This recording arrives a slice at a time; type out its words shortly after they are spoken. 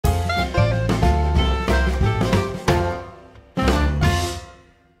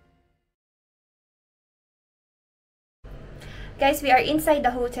Guys, we are inside the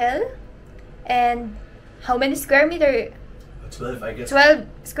hotel. And how many square meters? 12, I guess. 12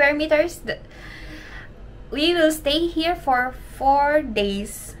 square meters. We will stay here for 4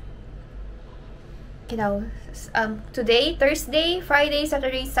 days. You know, today, Thursday, Friday,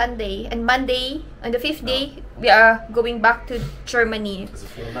 Saturday, Sunday, and Monday, on the 5th day, we are going back to Germany. Also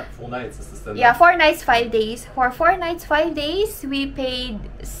 4 nights, is this then? Yeah, 4 nights, 5 days. For 4 nights, 5 days, we paid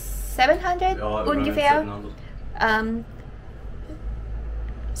 700 ungefähr.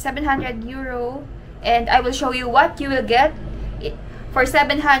 700 euro. And I will show you what you will get for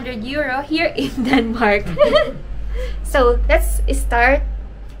 700 euro here in Denmark. So let's start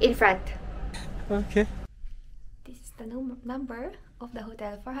in front. Okay. This is the number of the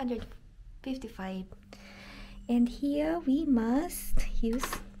hotel, 455. And here we must use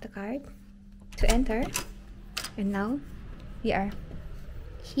the card to enter. And now we are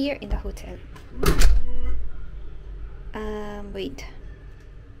here in the hotel. Wait.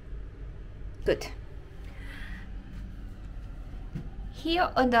 Good. Here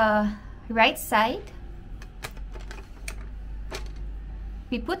on the right side,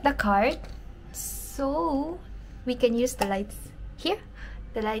 we put the card so we can use the lights. Here,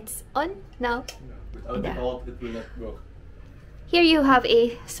 the lights on now. Without the card, it will not work. Here you have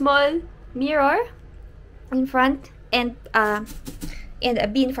a small mirror in front and a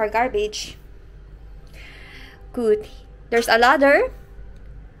bin for garbage. Good. There's a ladder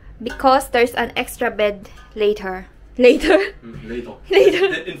because there's an extra bed later. Later.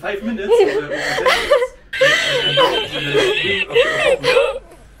 In 5 minutes.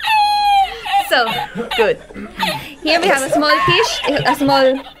 So good. Here we have a small dish, a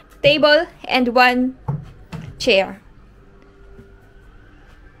small table, and 1 chair.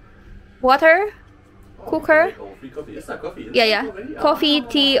 Water, cooker. Free coffee. Is that coffee? Yeah. Coffee,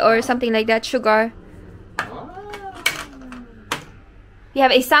 tea, or something like that. Sugar. We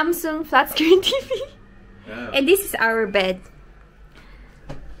have a Samsung flat screen TV. Yeah. And this is our bed.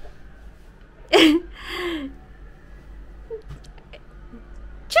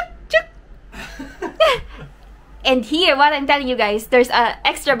 And here, what I'm telling you guys, there's an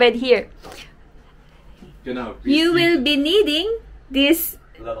extra bed here. You will be needing this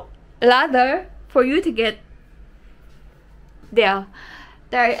ladder for you to get there.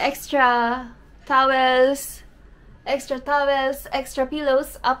 There are extra towels, extra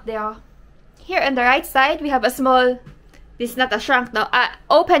pillows up there. Here on the right side, we have a small, this is not a trunk now,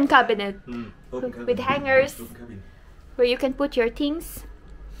 open cabinet, with hangers where you can put your things.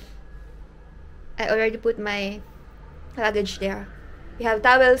 I already put my luggage there. We have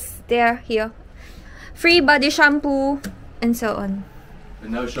towels there, here. Free body shampoo, and so on.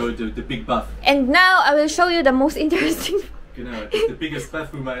 And now show the big bath. And now I will show you the most interesting. It's the biggest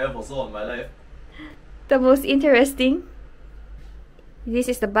bathroom I ever saw in my life. The most interesting. This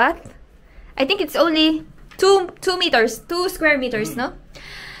is the bath. I think it's only 2 square meters, no?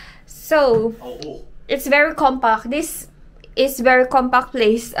 So it's very compact. This is very compact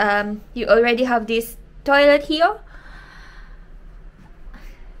place. You already have this toilet here,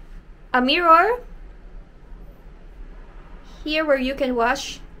 a mirror here where you can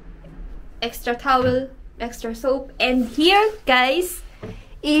wash, extra towel, extra soap, and here, guys,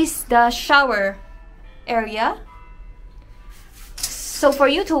 is the shower area. So for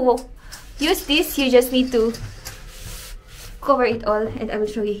you to use this, you just need to cover it all, and I will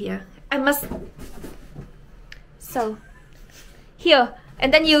show you here. So here,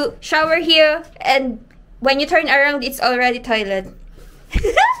 and then you shower here, and when you turn around, it's already toilet.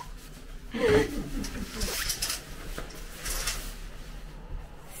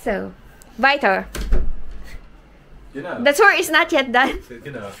 So weiter. The tour is not yet done.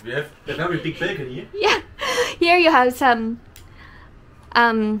 We have a very big balcony. Yeah, here you have some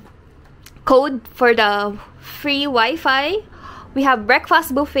code for the free Wi-Fi. We have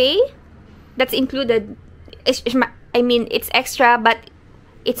breakfast buffet that's included. I mean, it's extra, but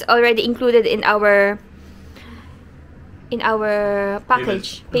it's already included in our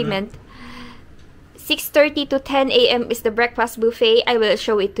package payment. 6:30 to 10 a.m. is the breakfast buffet. I will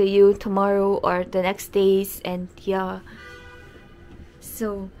show it to you tomorrow or the next days, and yeah.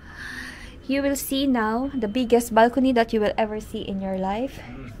 So you will see now the biggest balcony that you will ever see in your life.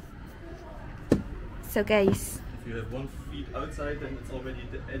 So guys, if you have 1 feet outside, then it's already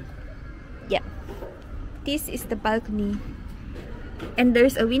the end. Yeah, this is the balcony, and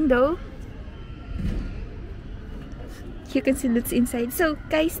there's a window. You can see what's inside. So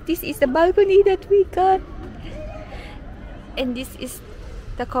guys, this is the balcony that we got, and this is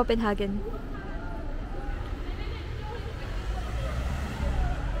the Copenhagen.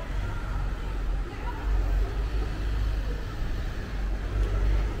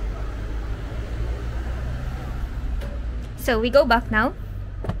 So we go back now.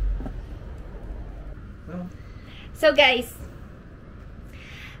 Well. So guys,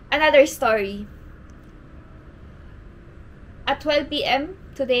 another story. At 12 p.m.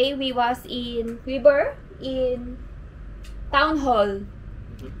 today, we were in town hall.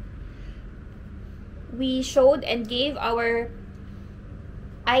 We showed and gave our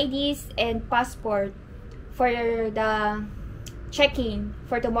IDs and passport for the checking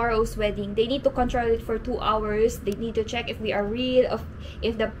for tomorrow's wedding. They need to control it for 2 hours. They need to check if we are real,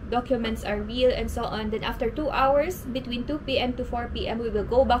 if the documents are real, and so on. Then after 2 hours, between 2 p.m. to 4 p.m, we will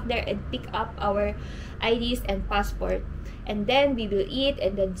go back there and pick up our IDs and passport. And then we will eat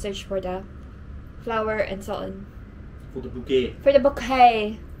and then search for the flower and so on. For the bouquet. For the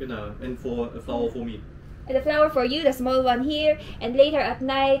bouquet. Genau, and for a flower for me. And the flower for you, the small one here. And later at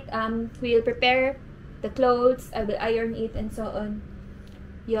night, we will prepare the clothes. I will iron it and so on.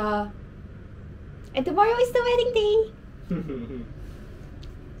 Yeah. And tomorrow is the wedding day.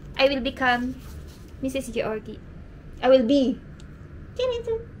 I will become Mrs. Georgie. I will be.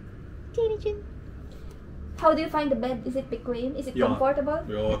 How do you find the bed? Is it pequeen? Is it comfortable?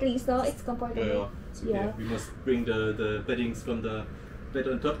 Yeah. At least, no? It's comfortable. Yeah, it's okay. Yeah. We must bring the beddings from the bed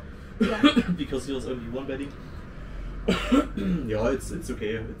on top. Yeah. Because there's only one bedding. Yeah, it's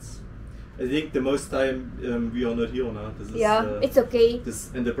okay. I think the most time we are not here now. This is, it's okay.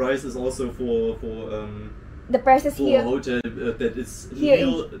 And the price is also for the price is for here. a hotel that is Here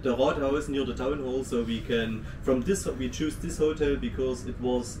near the Rathaus, near the town hall. So we can we choose this hotel because it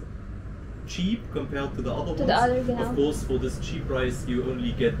was cheap compared to the other ones. Of course, for this cheap price you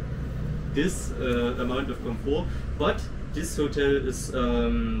only get this amount of comfort, but this hotel is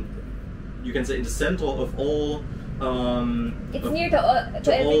you can say in the center of all. It's near to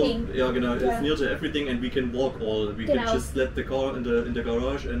everything. Yeah, genau. Yeah. It's near to everything, and we can walk all. We can just let the car in the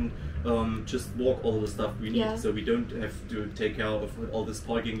garage and just walk all the stuff we need. So we don't have to take care of all this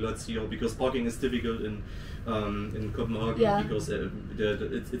parking lots here, because parking is difficult in Copenhagen because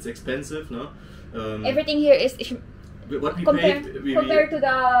it's expensive. No, everything here is what we compared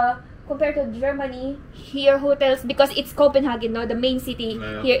to Germany. Here hotels, because it's Copenhagen, no, the main city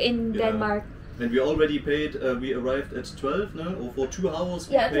here in Denmark. And we already paid, we arrived at 12, no? Or for 2 hours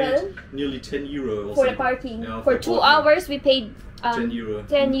we paid 12. Nearly 10 euro or for something. The parking. Yeah, for 2 hours we paid 10 euro.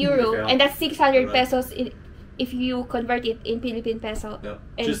 10 euro. Yeah. And that's 600 pesos if you convert it in Philippine peso. Yeah.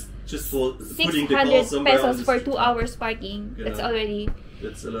 And just for putting the 600 car somewhere pesos for 2 hours parking. That's already...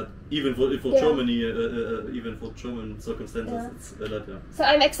 It's a lot. Even for Germany, even for German circumstances, it's a lot. Yeah. So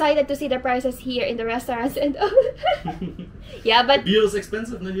I'm excited to see the prices here in the restaurants and all. Yeah, but the beer is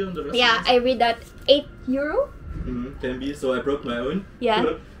expensive here in the restaurants. Yeah, I read that 8 euro. Can be. So I broke my own. Yeah.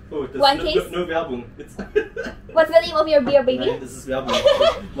 Oh, One case. No Werbung. What's the name of your beer, baby? Nein, das ist Werbung.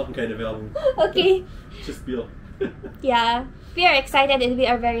 Wir machen keine Werbung. Okay. Just beer. Yeah, we are excited and we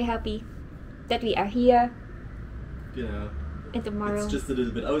are very happy that we are here. Genau. And tomorrow. It's just a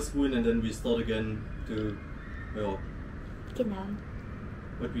little bit ausruhen and then we start again to, well, Genau.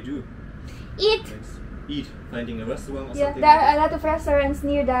 What we do. Eat! Next. Eat. Finding a restaurant or yeah, something. There are a lot of restaurants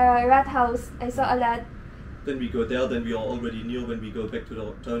near the Rathaus. I saw a lot. Then we go there, then we are already near when we go back to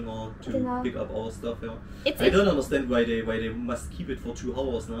the town hall to pick up our stuff. Yeah. I don't understand why they must keep it for 2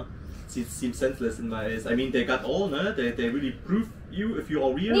 hours now. It seems senseless in my eyes. I mean, they got all, no? They really prove you if you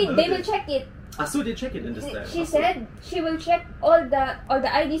are real. They will check it. So they check it in this time. She said she will check all the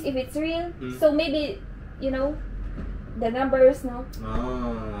IDs if it's real. So maybe, you know, the numbers, no?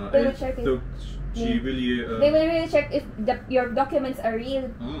 They will check it. So she really... they will really check if your documents are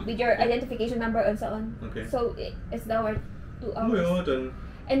real with your identification number and so on. Okay. So it's our 2 hours. Yeah, then.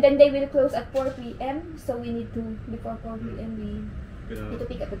 And then they will close at 4 p.m. So we need to, before 4 p.m. we need to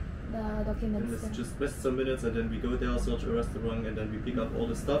pick up the documents. And let's just rest some minutes and then we go there, search a restaurant, and then we pick up all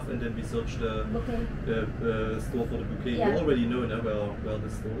the stuff, and then we search the store for the bouquet. Yeah. You already know now where the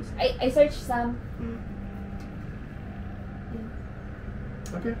store is. I searched some.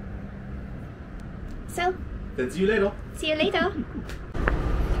 Yeah. Okay. So Then see you later. See you later.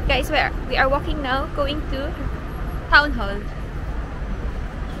 Guys, we are walking now, going to town hall.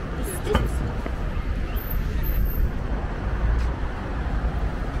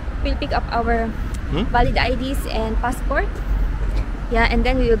 We'll pick up our valid IDs and passport. Yeah, and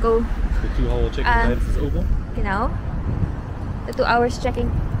then we will go. The 2 hour checking time is over. Genau. The 2 hours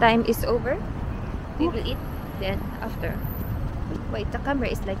checking time is over. We will eat then after. Wait, the camera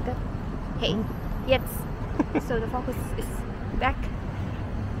is like that. Hey, yes. So the focus is back.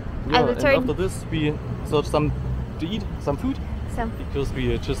 Yeah, I will turn. And after this, we search to eat some food. Because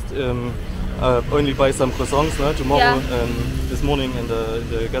we just only buy some croissants tomorrow, this morning in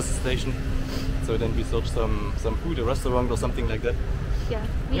the gas station. So So then we search some food, a restaurant or something like that.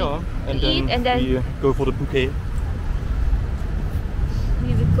 Yeah. And then we go for the bouquet.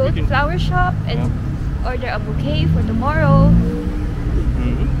 We will go to flower shop and order a bouquet for tomorrow.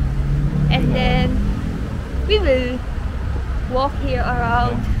 And then we will walk here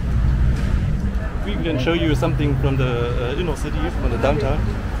around. We can show you something from the inner city, from the downtown.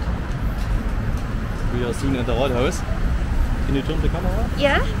 We are soon at the Rathaus. Can you turn the camera?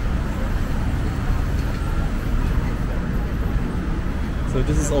 Yeah. So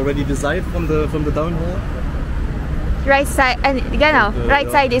this is already the side from the town hall. Right side, and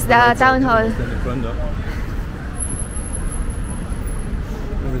right side is the town hall. And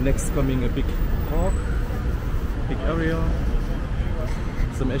the next coming a big park, big area.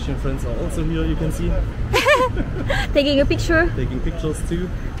 Some Asian friends are also here, you can see. Taking a picture. Taking pictures too.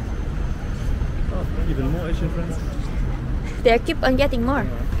 Oh, even more Asian friends. They keep on getting more.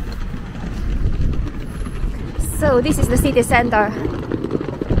 So this is the city center.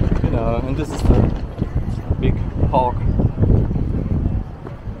 And this is the big park.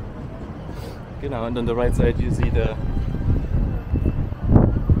 And on the right side you see the...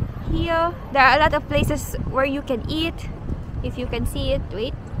 Here, there are a lot of places where you can eat. If you can see it,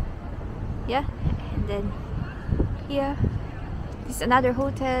 wait. Yeah, and then here, this is another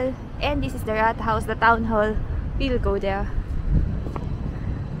hotel. And this is the Rathaus, the town hall. We will go there.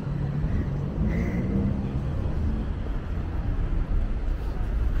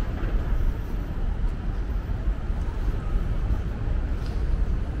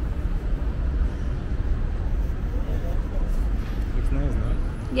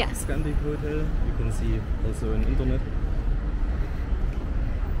 Yeah. Scandic Hotel, you can see also on internet.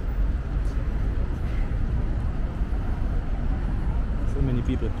 So many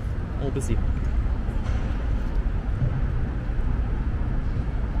people, all busy.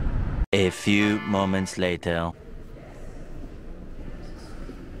 A few moments later.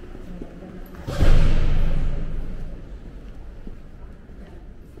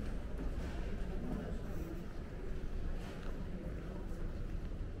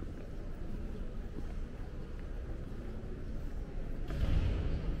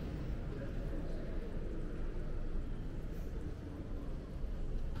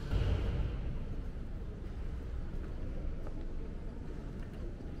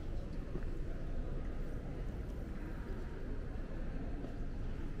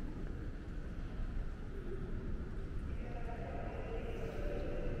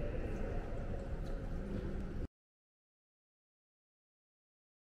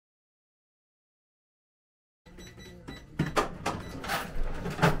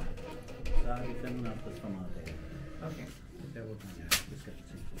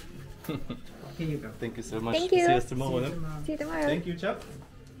 Here you go. Thank you so much. Thank you. See us tomorrow. See you tomorrow. Thank you, chap.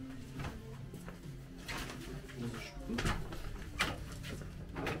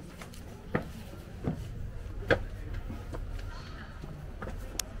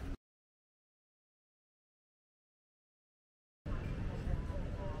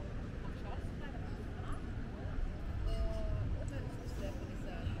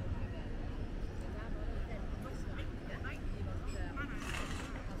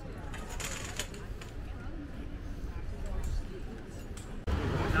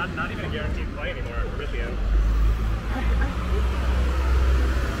 Not even a guaranteed flight anymore with you.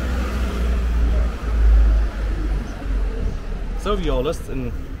 So we are lost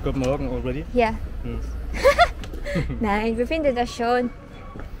in Copenhagen already? Yeah. Nein, wir finden das schon.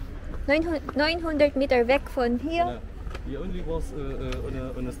 900 Meter weg von hier. We only was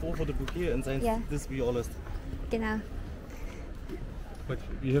on a store for the bouquet, and since this we are lost. Genau. But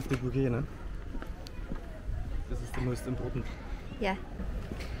we have the bouquet, no? This is the most important. Yeah.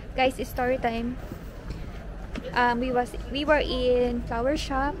 Guys, it's story time. We were in flower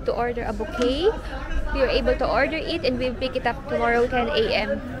shop to order a bouquet. We were able to order it and we'll pick it up tomorrow 10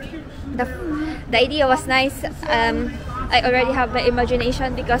 a.m. The idea was nice. I already have my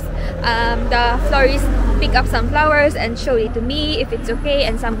imagination because the florist pick up some flowers and show it to me if it's okay,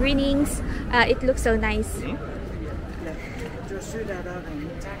 and some greenings. It looks so nice.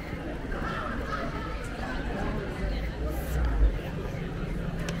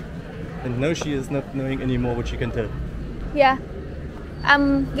 And now she is not knowing anymore what she can tell. Ja.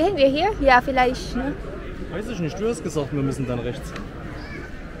 Gehen wir hier? Ja, vielleicht. Ne? Weiß ich nicht, du hast gesagt, wir müssen dann rechts.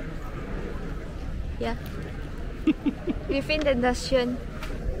 Ja. Wir finden das schön.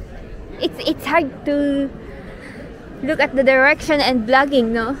 It's hard to look at the direction and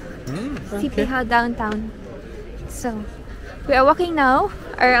vlogging, no? Okay. City Hall downtown. So, we are walking now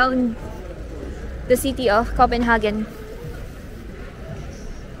around the city of Copenhagen.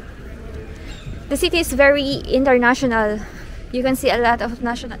 The city is very international. You can see a lot of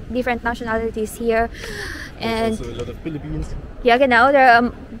different nationalities here, and also a lot of Philippines. Yeah, genau.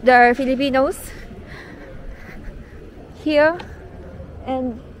 There are Filipinos here,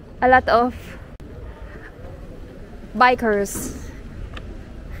 and a lot of bikers.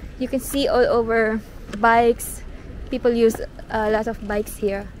 You can see all over bikes. People use a lot of bikes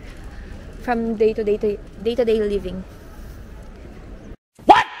here from day-to-day living.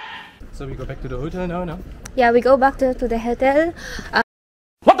 What? So we go back to the hotel now, no? Yeah, we go back to the hotel.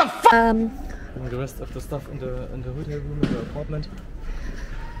 What the fuck? And the rest of the stuff in the hotel room, in the apartment.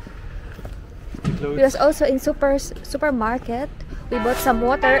 We was also in supermarket. We bought some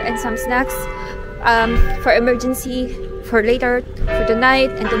water and some snacks for emergency, for later, for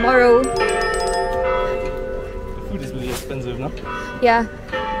tonight and tomorrow. The food is really expensive, no? Yeah,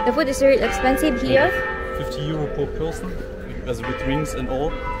 the food is really expensive here. 50 euro per person, as with drinks and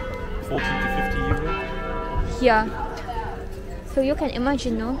all. 40 to 50 euro. Yeah. So you can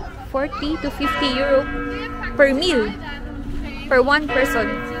imagine, no? 40 to 50 euro per meal per one person.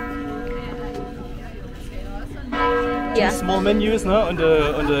 Yeah. Two small menus now on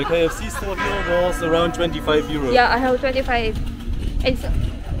the KFC store here was around 25 euro. Yeah, around 25. And so,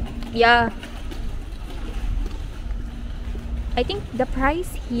 yeah. I think the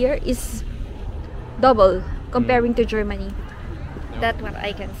price here is double comparing to Germany. That's what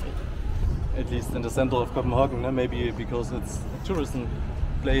I can say. At least in the center of Copenhagen, no? Maybe because it's a tourism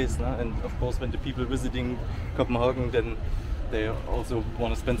place, no? And of course when the people visiting Copenhagen, then they also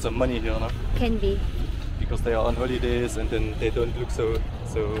want to spend some money here, no? Can be. Because they are on holidays and then they don't look so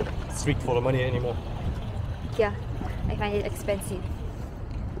strict for the money anymore. Yeah, I find it expensive.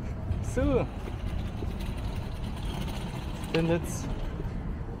 So then let's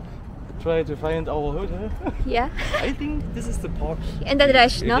try to find our hotel. Yeah. I think this is the park. And then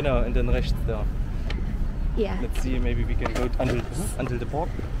rechts, no? Genau, and then rechts there. Yeah. Let's see, maybe we can go until the park.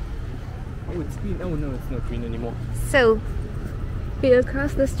 Oh, it's green. Oh no, it's not green anymore. So, we'll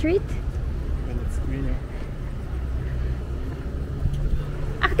cross the street. When it's green, yeah.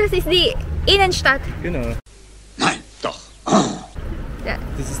 Ach, das ist die Innenstadt. Genau. Nein, doch.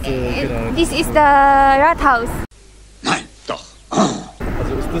 This is the, genau. This is the Rathaus. Nein, doch.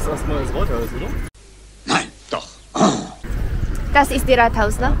 Also ist das erstmal das Rathaus, oder? Nein, doch. Das ist die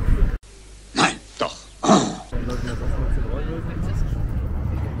Rathaus, ne? Nein, doch. Dann laufen wir jetzt erstmal zum Rathaus.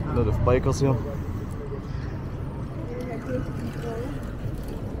 A lot of bikers here.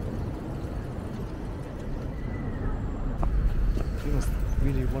 You must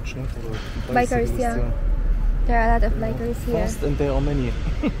really watch out for the Bikers, yeah. There are a lot of bikers here. Fast, and there are many.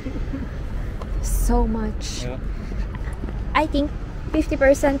 So much. Yeah. I think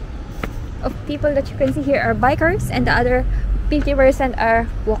 50% of people that you can see here are bikers, and the other 50% are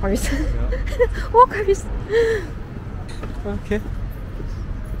walkers. Yeah. Walkers. Okay.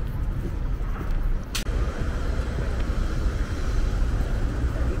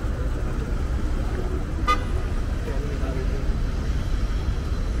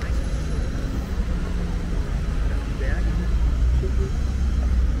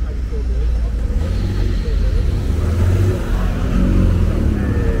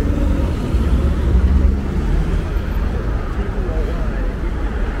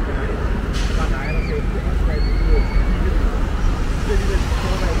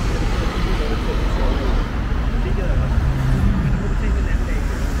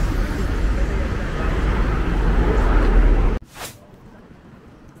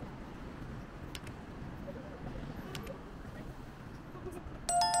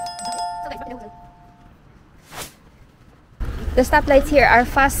 The stoplights here are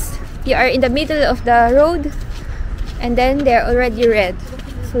fast. You are in the middle of the road and then they're already red.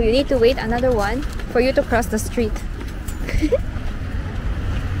 So you need to wait another one for you to cross the street.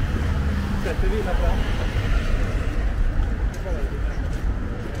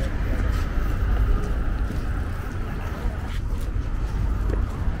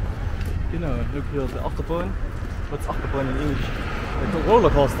 Look here, the Achterbahn. What's Achterbahn in English? Like a roller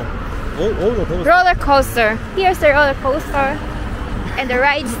coaster. Roller coaster. Roller coaster. Here's the roller coaster. And the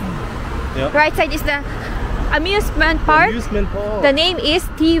rides. Yeah. Right side is the amusement park. Amusement park. The name is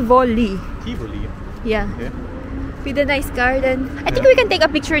Tivoli. Tivoli. Yeah. Okay. With a nice garden. I think we can take a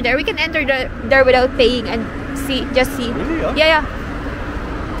picture there. We can enter there without paying and just see. Really? Yeah? Yeah.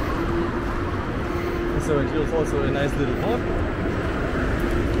 So here's also a nice little park.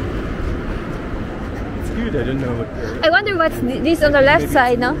 It's good, I don't know what. I wonder what's this on the left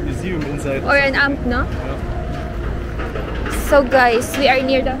side, no? Museum inside. Or an amp, no? Yeah. So guys, we are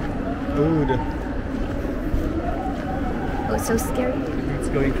near the... Oh, Oh, so scary. it's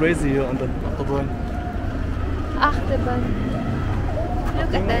going crazy here on the Achterbahn. Achterbahn.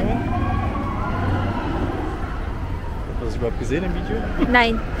 Look at that. Hast du das überhaupt gesehen im Video?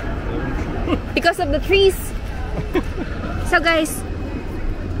 Nein. Because of the trees. So guys,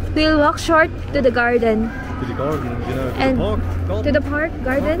 we'll walk short to the garden. To the garden, genau. And to the park. Garden. To the park,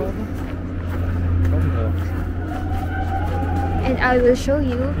 garden. Garden. And I will show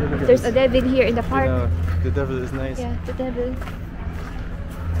you. There's a devil here in the park. Yeah, the devil is nice. Yeah, the devil.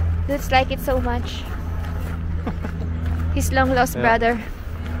 Looks like it so much. His long lost brother.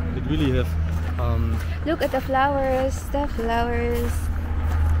 It really have. Look at the flowers. The flowers.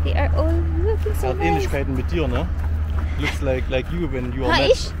 They are all looking so nice. Ähnlichkeiten mit dir, ne? Looks like you when you are mad.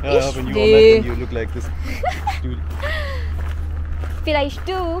 Ich? When you are mad and you look like this. Dude. Vielleicht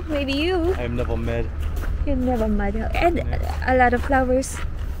too, maybe you. I'm never mad. You're never mad. And a lot of flowers.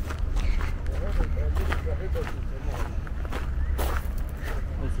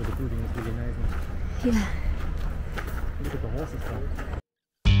 Also the building is really nice. Yeah. Look at the horses there.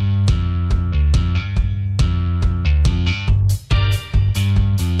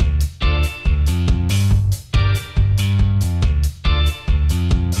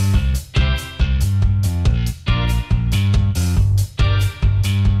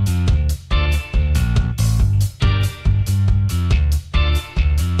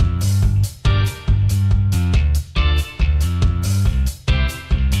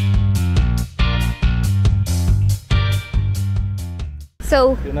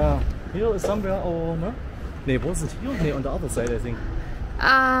 So, Genau. Here is somewhere our, no? Nee, was it here? Nee, on the other side I think.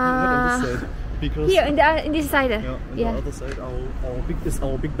 Not on this side. Because here in this side. Yeah, on the other side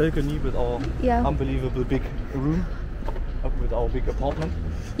our big balcony with our unbelievable big room. With our big apartment.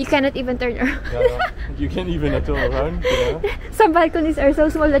 You cannot even turn around. Yeah, you can't even turn around. You know? Some balconies are so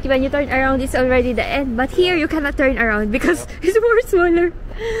small that when you turn around, it's already the end. But here you cannot turn around because it's more smaller.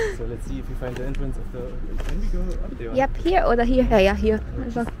 So let's see if we find the entrance of the. Can we go up there? Yep, here or here. Yeah, here.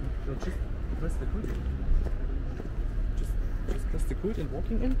 Just press the code. Just press the code and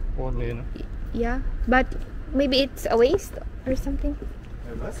walking in. Or no? Yeah, but maybe it's a waste or something.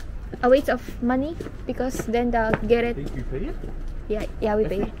 What? A waste of money because then they'll get it. We pay it? Yeah, we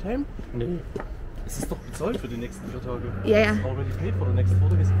pay. Every time? Nee. Es ist doch bezahlt für die nächsten 4 Tage. Yeah. It's already paid for the next 4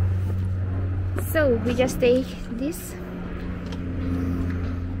 days. So we just take this.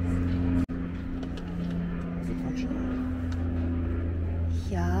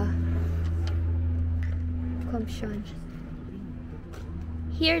 Yeah. Komm schon.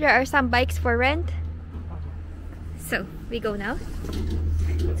 Here there are some bikes for rent. So we go now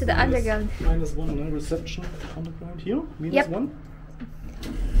to the underground. -1, no reception underground here. -1.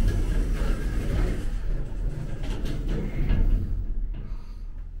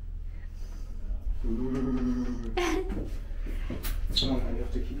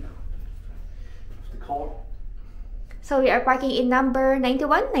 So we are parking in number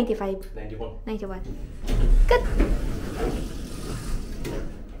 91, 95? 91. 91. Good.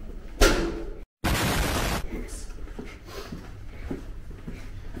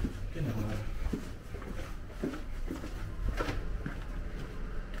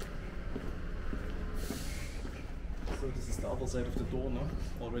 So this is the other side of the door, no?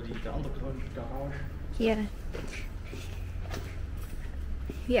 Already the underground garage. Yeah.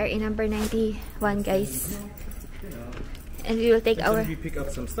 We are in number 91, guys. And we will take our... We pick up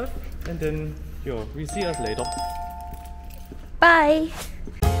some stuff and then, we see us later. Bye!